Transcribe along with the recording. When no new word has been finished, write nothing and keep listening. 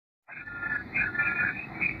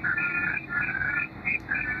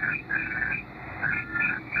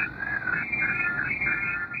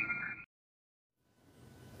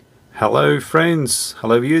Hello friends,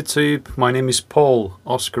 hello YouTube, my name is Paul,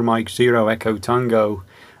 Oscar Mike Zero Echo Tango,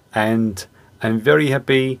 and I'm very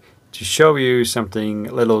happy to show you something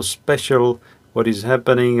a little special what is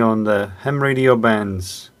happening on the ham radio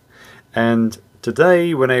bands. And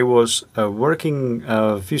today when I was working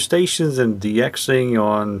a few stations and DXing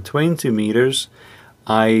on 20 meters,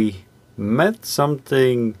 I met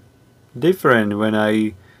something different when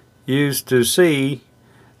I used to see,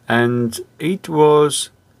 and it was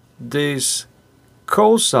this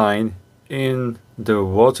Callsign in the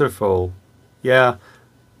Waterfall. Yeah,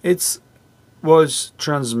 it was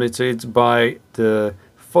transmitted by the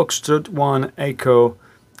Foxtrot 1 Echo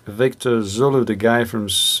Victor Zulu, the guy from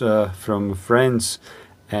France,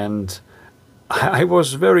 and I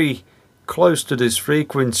was very close to this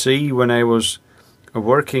frequency when I was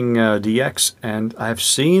working DX, and I've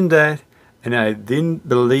seen that, and I didn't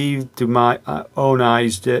believe to my own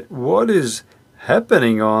eyes that what is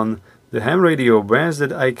happening on the ham radio bands,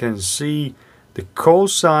 that I can see the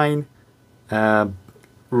Callsign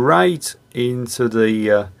right into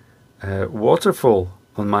the waterfall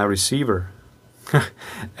on my receiver.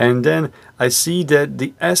 And then I see that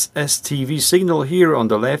the SSTV signal here on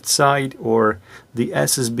the left side or the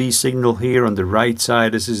SSB signal here on the right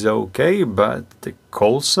side, this is okay, but the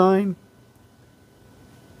Callsign,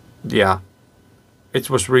 yeah, it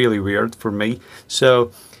was really weird for me. So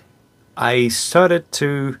I started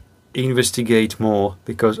to investigate more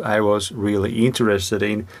because I was really interested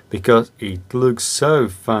in, because it looks so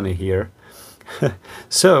funny here.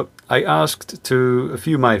 So I asked to a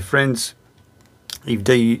few of my friends if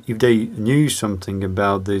they knew something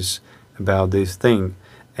about this thing,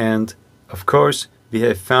 and of course we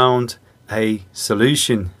have found a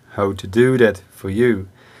solution how to do that for you.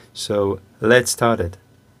 So let's start it.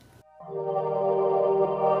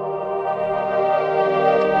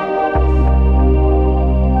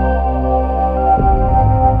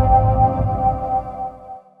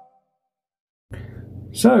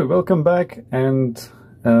 So welcome back, and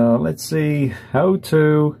let's see how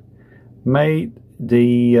to make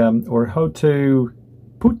the or how to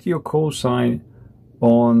put your Callsign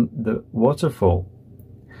on the waterfall.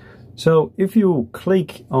 So if you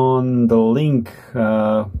click on the link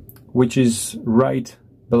which is right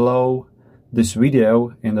below this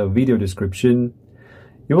video in the video description,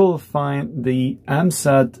 you will find the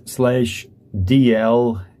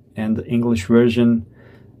AMSAT/DL and the English version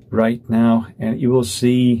right now, and you will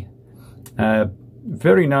see a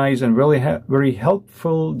very nice and really very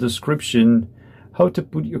helpful description how to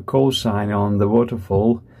put your Callsign on the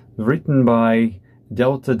waterfall, written by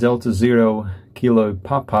Delta Delta Zero Kilo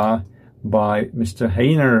Papa by Mr.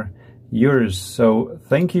 Heiner, yours. So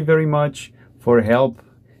thank you very much for help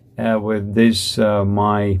with this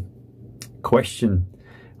my question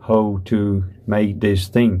how to make this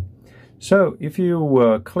thing. So if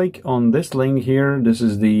you click on this link here, this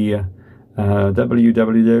is the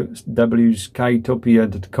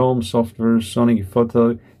www.skytopia.com software Sonic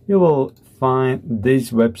Photo, you will find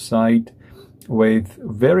this website with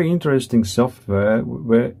very interesting software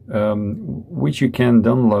which you can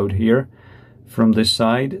download here from this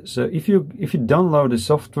side. So if you download the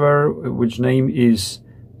software, which name is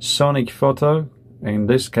Sonic Photo, in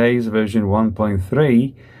this case version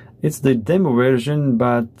 1.3, it's the demo version,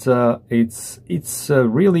 but it's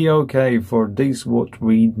really okay for this what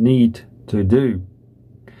we need to do.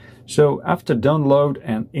 So after download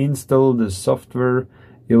and install the software,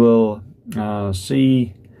 you will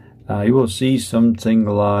see something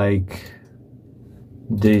like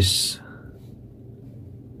this.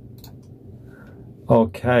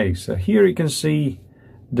 Okay, so here you can see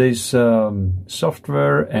this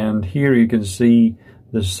software, and here you can see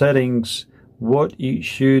the settings what you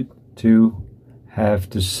should to have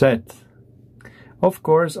to set. Of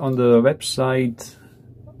course, on the website,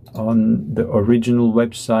 on the original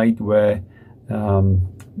website where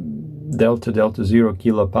Delta Delta Zero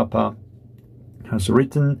Kilo Papa has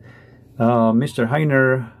written, Mr.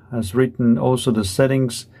 Heiner has written also the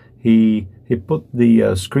settings. He put the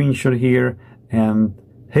screenshot here, and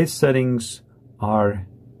his settings are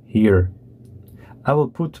here. I will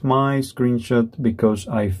put my screenshot because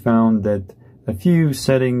I found that a few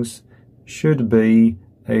settings should be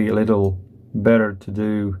a little better to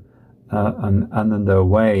do another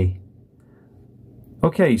way.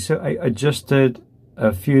 Okay, so I adjusted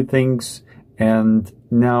a few things, and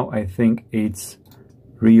now I think it's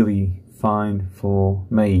really fine for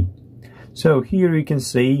me. So here you can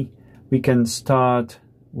see we can start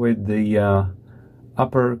with the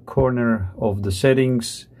upper corner of the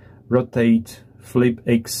settings, rotate, flip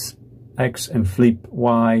X and flip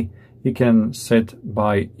Y. You can set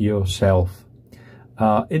by yourself.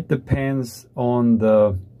 It depends on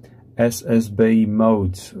the SSB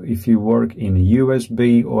mode. If you work in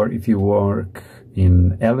USB or if you work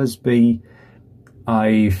in LSB,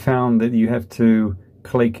 I found that you have to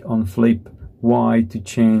click on flip Y to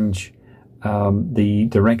change the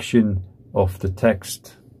direction of the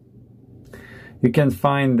text. You can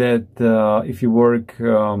find that if you work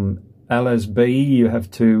LSB, you have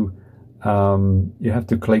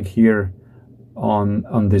to click here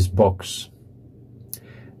on this box.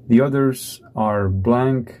 The others are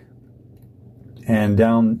blank, and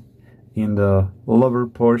down in the lower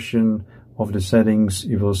portion of the settings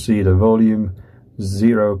you will see the volume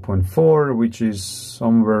 0.4, which is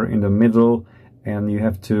somewhere in the middle, and you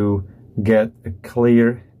have to get a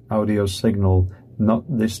clear audio signal, not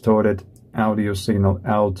distorted audio signal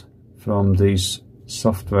out from this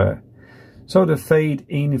software. So the fade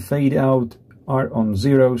in, fade out are on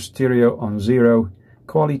 0, stereo on 0,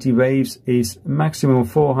 quality waves is maximum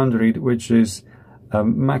 400, which is a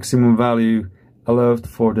maximum value allowed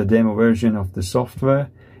for the demo version of the software,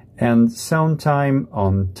 and sound time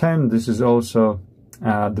on 10. This is also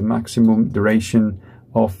the maximum duration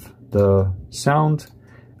of the sound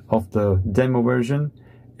of the demo version,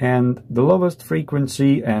 and the lowest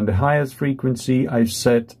frequency and the highest frequency I've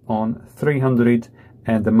set on 300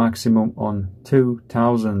 and the maximum on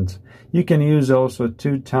 2000. You can use also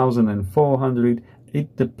 2000 and 400.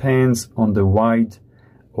 It depends on the wide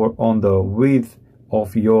or on the width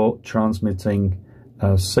of your transmitting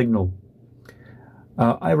signal.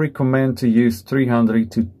 I recommend to use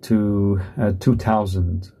 300 to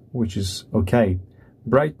 2000, which is okay.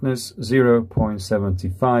 Brightness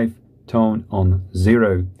 0.75, tone on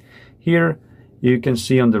 0. Here you can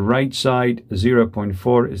see on the right side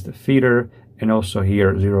 0.4 is the feeder, and also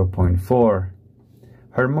here 0.4.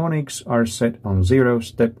 Harmonics are set on 0,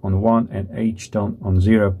 step on 1, and H-tone on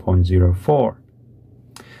 0.04.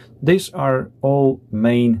 These are all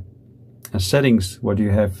main settings what you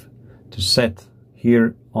have to set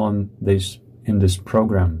here on this in this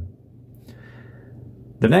program.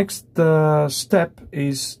 The next step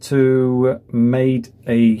is to make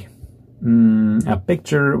a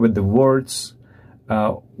picture with the words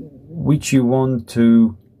which you want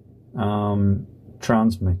to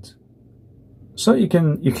transmit. So you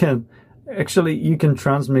can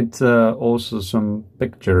transmit also some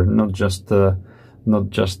picture, not just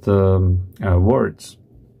words.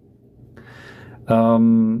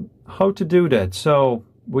 How to do that? So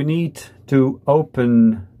we need to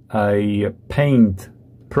open a Paint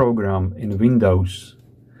program in Windows.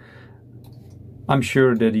 I'm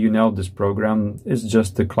sure that you know this program. It's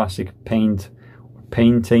just the classic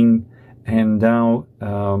painting, and now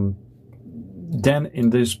then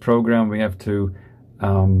in this program we have to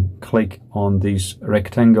click on this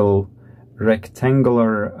rectangular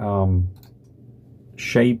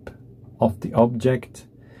shape of the object.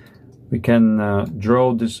 We can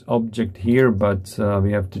draw this object here, but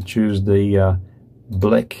we have to choose the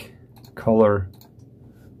black color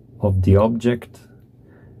of the object.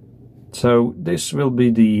 So this will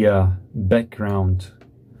be the background.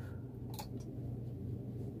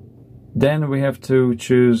 Then we have to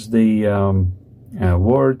choose the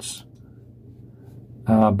words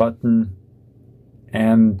button,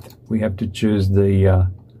 and we have to choose the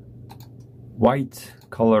white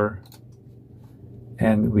color,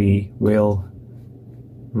 and we will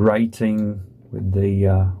writing with the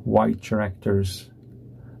white characters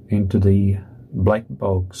into the black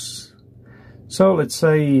box. So let's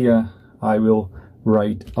say I will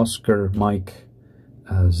write Oscar Mike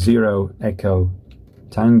 0 Echo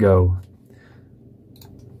Tango.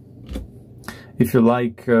 If you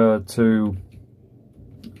like to,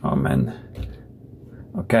 oh man,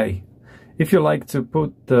 okay, if you like to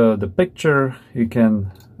put the picture, you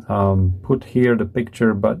can put here the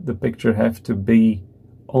picture, but the picture have to be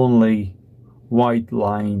only white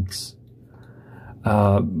lines,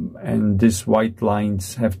 and these white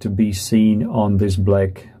lines have to be seen on this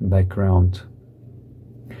black background.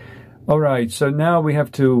 Alright, so now we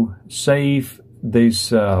have to save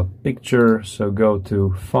this picture, so go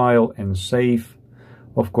to File and Save.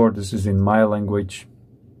 Of course this is in my language,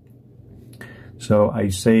 so I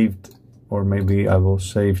saved, or maybe I will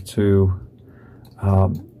save to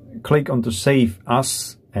click on to Save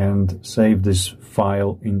As and save this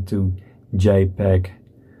file into JPEG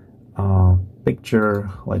picture.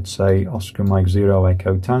 Let's say Oscar Mike 0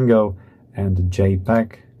 Echo Tango and the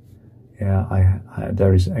JPEG. Yeah,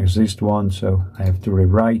 there exists one, so I have to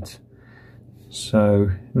rewrite. So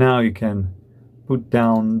now you can put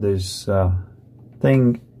down this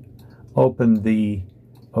thing, open the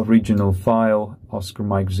original file, Oscar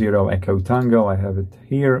Mike 0 Echo Tango. I have it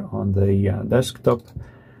here on the desktop.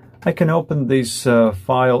 I can open this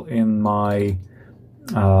file in my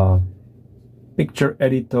picture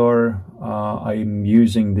editor. I'm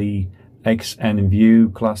using the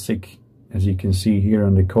XNView Classic, as you can see here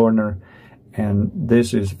on the corner, and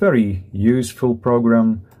this is very useful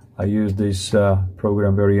program. I use this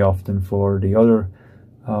program very often for the other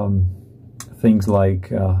things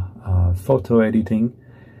like photo editing.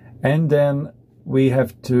 And then we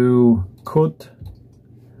have to cut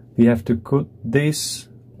this,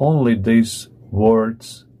 only these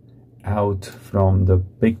words out from the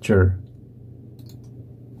picture.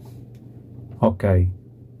 Okay,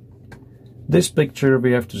 this picture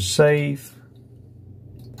we have to save,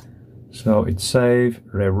 so it's save,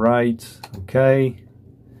 rewrite. Okay,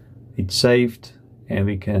 it's saved, and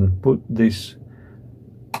we can put this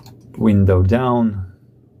window down,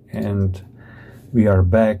 and we are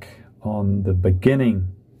back on the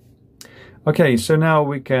beginning. Okay, so now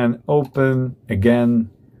we can open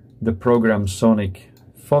again the program Sonic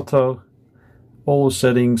Photo. All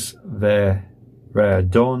settings were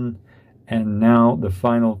done, and now the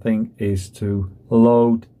final thing is to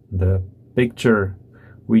load the picture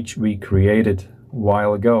which we created a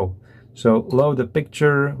while ago. So load the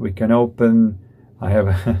picture, we can open, I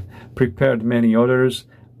have prepared many others,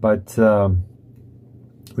 but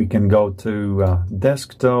we can go to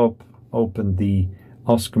desktop, open the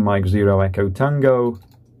Oscar Mike 0 Echo Tango.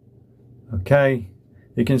 Okay,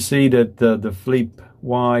 you can see that the flip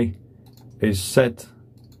Y is set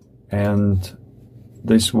and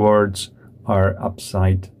these words are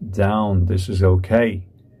upside down. This is okay.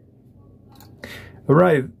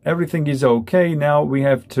 Alright, everything is okay. Now we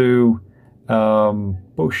have to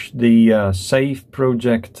push the save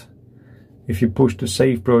project. If you push the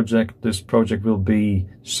save project, this project will be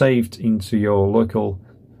saved into your local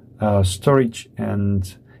storage,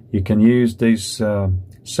 and you can use these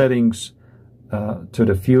settings to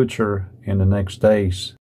the future in the next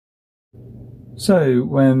days. So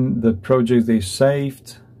when the project is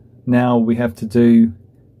saved, now we have to do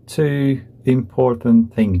two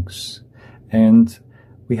important things, and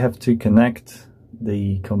we have to connect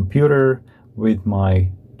the computer with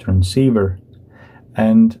my transceiver,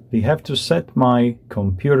 and we have to set my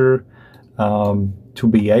computer to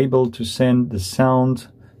be able to send the sound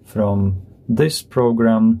from this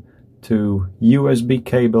program to USB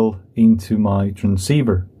cable into my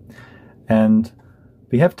transceiver. And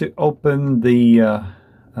we have to open the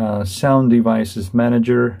sound devices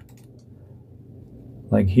manager,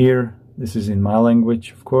 like here. This is in my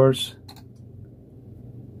language, of course.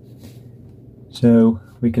 So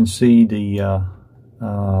we can see the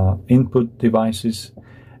input devices.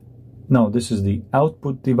 No, this is the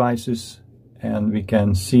output devices, and we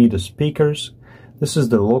can see the speakers. This is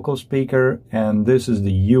the local speaker, and this is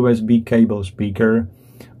the USB cable speaker,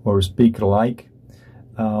 or speaker-like.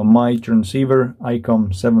 My transceiver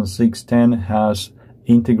ICOM 7610 has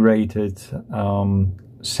integrated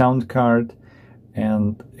sound card,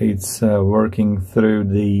 and it's working through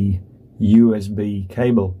the USB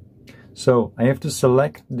cable. So I have to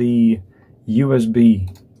select the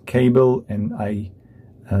USB cable, and I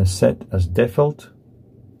set as default.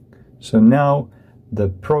 So now the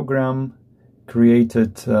program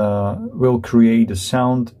created will create a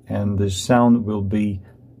sound, and the sound will be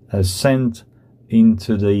sent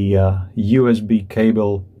into the USB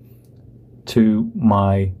cable to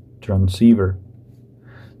my transceiver.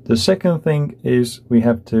 The second thing is we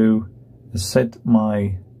have to set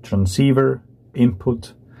my transceiver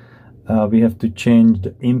input. We have to change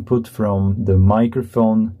the input from the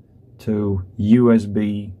microphone to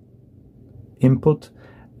USB input,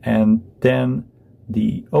 and then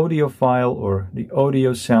the audio file or the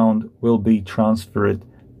audio sound will be transferred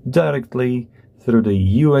directly through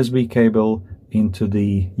the USB cable into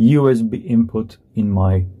the USB input in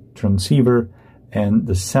my transceiver, and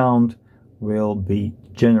the sound will be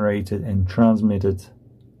generated and transmitted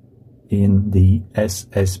in the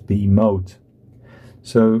SSB mode.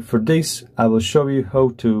 So for this I will show you how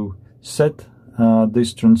to set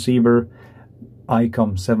this transceiver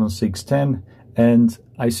ICOM 7610, and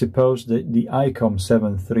I suppose that the ICOM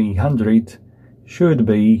 7300 should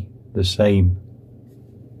be the same.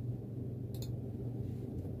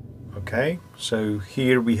 Okay, so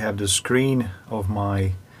here we have the screen of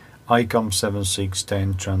my ICOM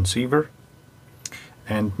 7610 transceiver,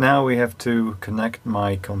 and now we have to connect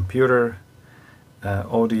my computer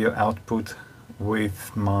audio output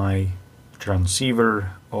with my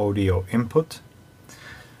transceiver audio input.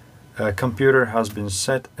 Computer has been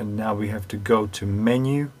set, and now we have to go to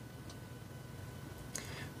menu,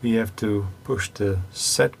 we have to push the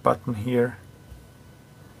set button here.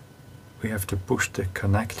 We have to push the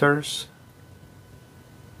connectors.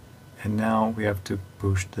 And now we have to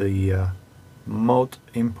push the mode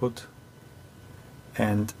input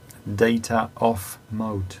and data off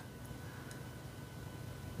mode.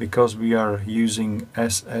 Because we are using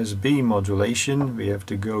SSB modulation, we have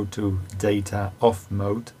to go to data off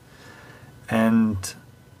mode. And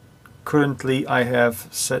currently I have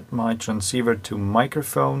set my transceiver to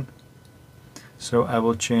microphone, so I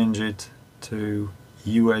will change it to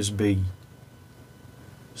USB.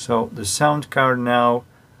 So the sound card now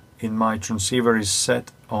in my transceiver is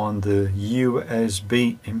set on the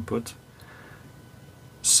USB input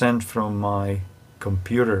sent from my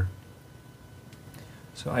computer.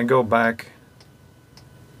 So I go back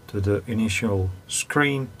to the initial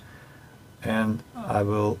screen and I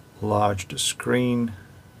will enlarge the screen.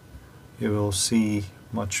 You will see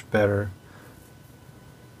much better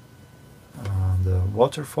the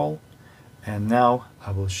waterfall. And now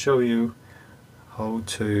I will show you how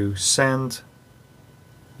to send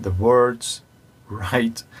the words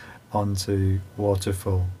right onto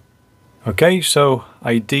Waterfall. Okay, so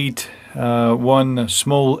I did one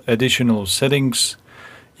small additional settings.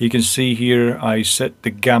 You can see here I set the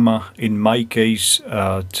gamma in my case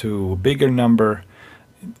to a bigger number.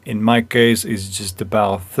 In my case it's just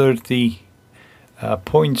about 30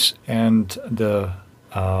 points, and the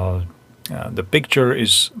picture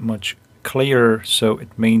is much clearer, so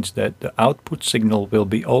it means that the output signal will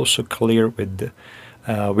be also clear with the,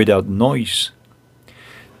 without noise.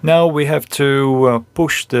 Now we have to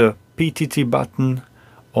push the PTT button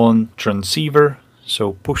on transceiver,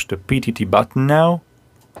 so push the PTT button now.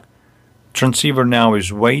 Transceiver now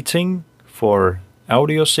is waiting for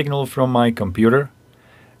audio signal from my computer,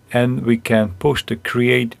 and we can push the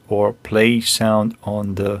create or play sound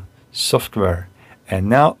on the software. And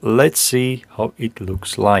now let's see how it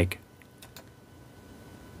looks like.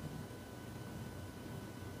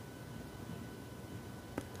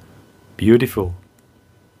 Beautiful.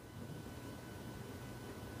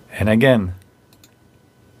 And again.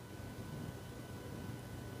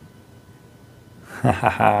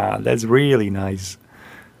 Haha, that's really nice.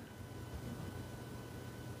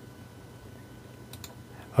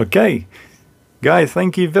 Okay, guys,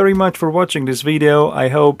 thank you very much for watching this video. I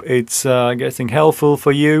hope it's getting helpful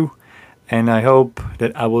for you, and I hope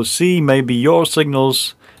that I will see maybe your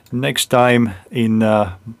signals next time in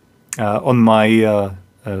on my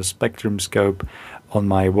spectrum scope on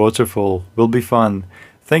my waterfall. Will be fun.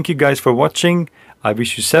 Thank you guys for watching. I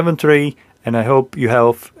wish you 7-3, and I hope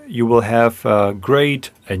you will have a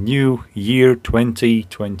great new year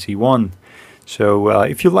 2021. So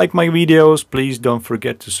if you like my videos, please don't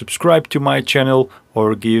forget to subscribe to my channel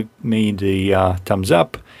or give me the thumbs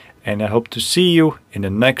up, and I hope to see you in the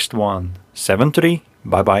next one. 7-3,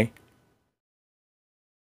 bye bye.